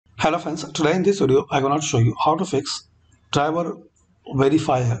Hello friends, today in this video I'm going to show you how to fix driver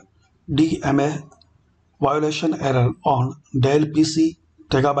verifier DMA violation error on Dell PC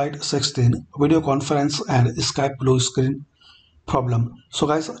TB16 video conference and Skype blue screen problem. So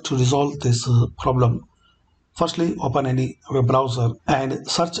guys, to resolve this problem, firstly open any web browser and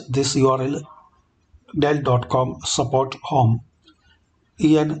search this URL dell.com support home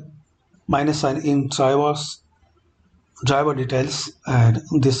en in driver details and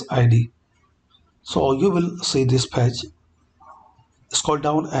this ID. So you will see this page. Scroll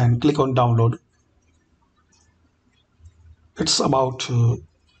down and click on download. It's about 20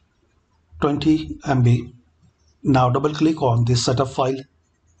 MB. Now double click on this setup file.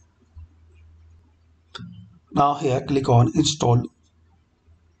 Now here click on install.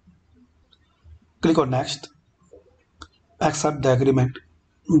 Click on next. Accept the agreement.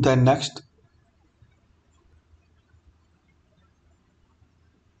 Then next.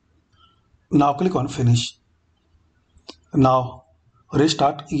 Now click on finish. Now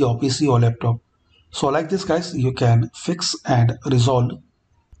restart your PC or laptop. So like this guys, you can fix and resolve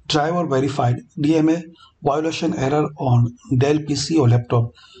driver verified DMA violation error on Dell PC or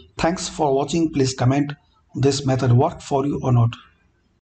laptop. Thanks for watching. Please comment this method worked for you or not.